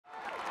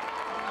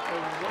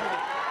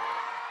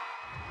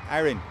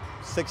Irene,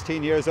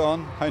 16 years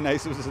on, how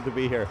nice was it to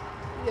be here?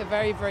 A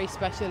very, very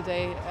special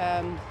day.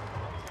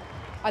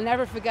 I'll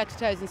never forget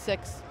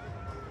 2006,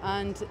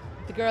 and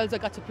the girls I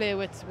got to play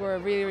with were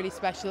really, really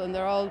special, and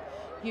they're all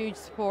huge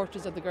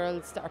supporters of the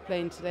girls that are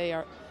playing today.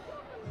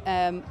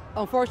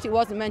 Unfortunately, it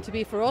wasn't meant to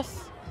be for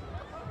us,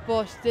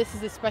 but this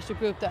is a special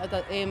group that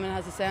Eamon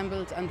has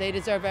assembled, and they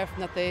deserve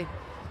everything that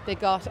they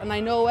got. And I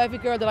know every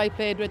girl that I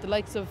played with, the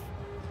likes of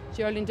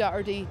Geraldine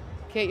Doherty,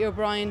 Katie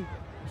O'Brien,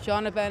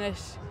 Shauna Bennett,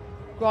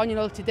 Grania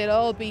Nulty, they'll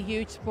all be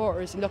huge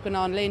supporters looking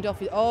on, Lane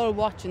Duffy, all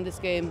watching this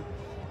game,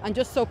 and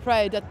just so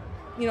proud that,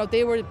 you know,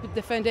 they were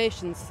the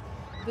foundations.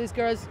 These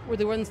girls were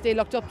the ones they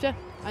looked up to,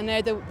 and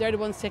they're the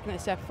ones taking it a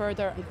step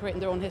further and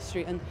creating their own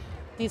history. And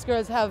these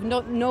girls have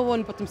no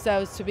one but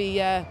themselves to be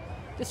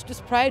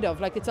just proud of.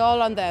 Like, it's all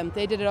on them.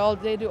 They did it all.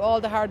 They do all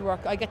the hard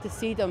work. I get to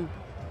see them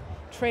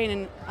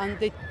training, and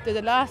they're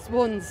the last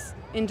ones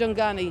in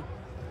Dunganny,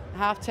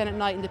 10:30 at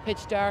night in the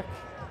pitch dark.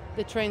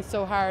 They train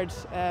so hard.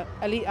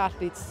 Elite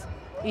athletes,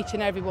 each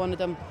and every one of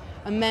them,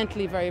 and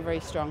mentally very,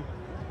 very strong.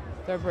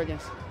 They're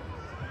brilliant.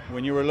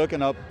 When you were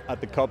looking up at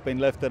the cup being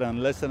lifted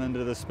and listening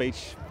to the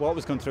speech, what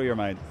was going through your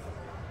mind?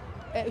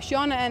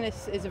 Shauna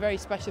Ennis is a very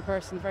special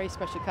person, very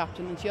special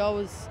captain, and she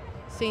always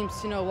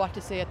seems to know what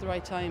to say at the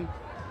right time.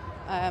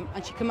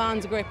 And she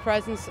commands a great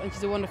presence, and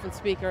she's a wonderful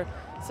speaker.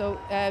 So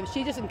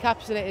she just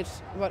encapsulated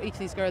what each of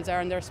these girls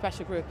are, and they're a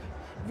special group.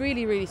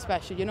 Really, really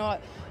special. You know,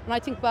 when I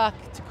think back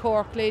to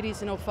Cork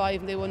ladies in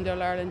 2005 and they won the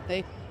All-Ireland,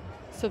 they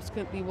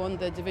subsequently won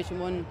the Division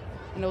 1 in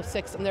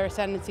 2006, and their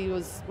ascendancy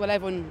was, well,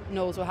 everyone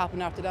knows what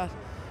happened after that.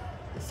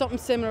 Something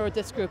similar with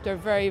this group. They're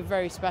very,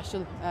 very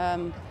special.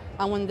 And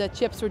when the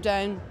chips were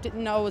down,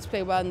 didn't always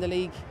play well in the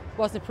league.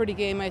 Wasn't a pretty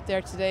game out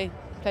there today.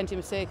 Plenty of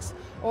mistakes.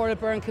 Orla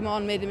Byrne came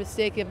on, made a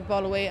mistake, gave the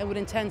ball away, and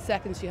within 10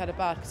 seconds she had it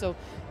back. So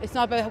it's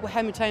not about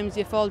how many times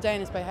you fall down,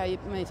 it's about how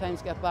many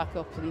times you get back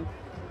up. And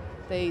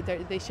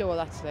they show all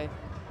that today.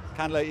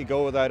 Can't let you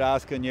go without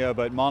asking you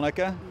about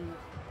Monica.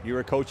 You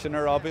were coaching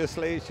her,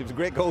 obviously. She was a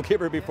great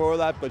goalkeeper before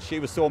that, but she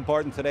was so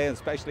important today,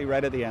 especially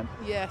right at the end.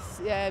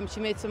 Yes, she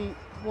made some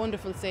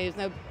wonderful saves.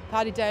 Now,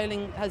 Paddy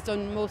Dowling has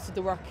done most of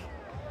the work.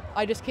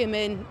 I just came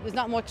in. There's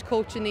not much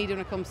coaching needed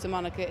when it comes to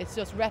Monica. It's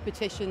just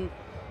repetition,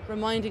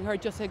 reminding her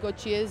just how good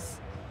she is.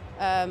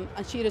 And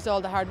she does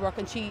all the hard work,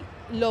 and she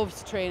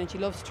loves to train, and she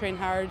loves to train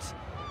hard.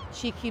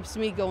 She keeps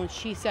me going.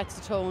 She sets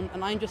the tone,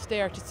 and I'm just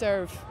there to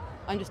serve.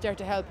 I'm just there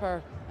to help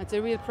her. And it's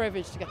a real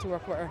privilege to get to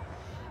work with her.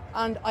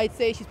 And I'd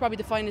say she's probably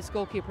the finest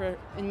goalkeeper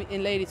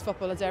in ladies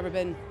football has ever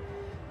been.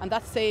 And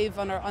that save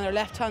on her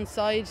left-hand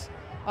side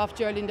off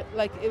Geraldine,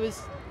 like, it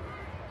was,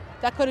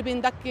 that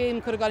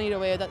game could have gone either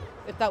way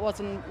if that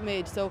wasn't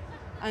made. So,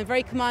 and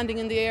very commanding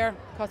in the air,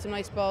 caught some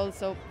nice balls.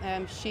 So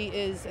she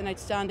is an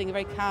outstanding,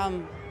 very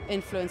calm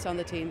influence on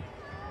the team.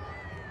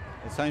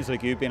 It sounds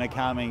like you've been a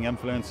calming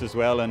influence as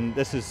well, and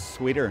this is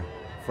sweeter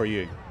for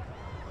you.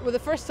 Well,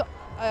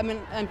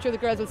 I'm sure the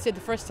girls will say the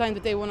first time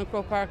that they won in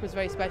Croke Park was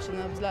very special, and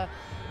that was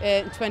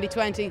in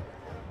 2020.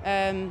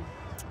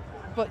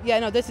 But yeah,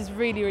 no, this is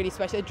really, really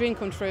special. A dream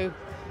come true.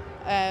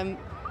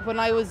 When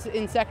I was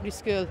in secondary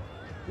school,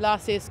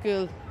 last day of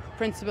school,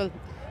 principal,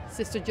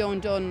 Sister Joan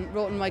Dunn,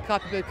 wrote in my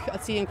copybook, "I'll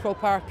see you in Croke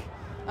Park,"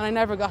 and I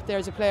never got there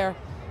as a player.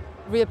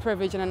 Real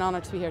privilege and an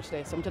honour to be here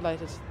today, so I'm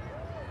delighted.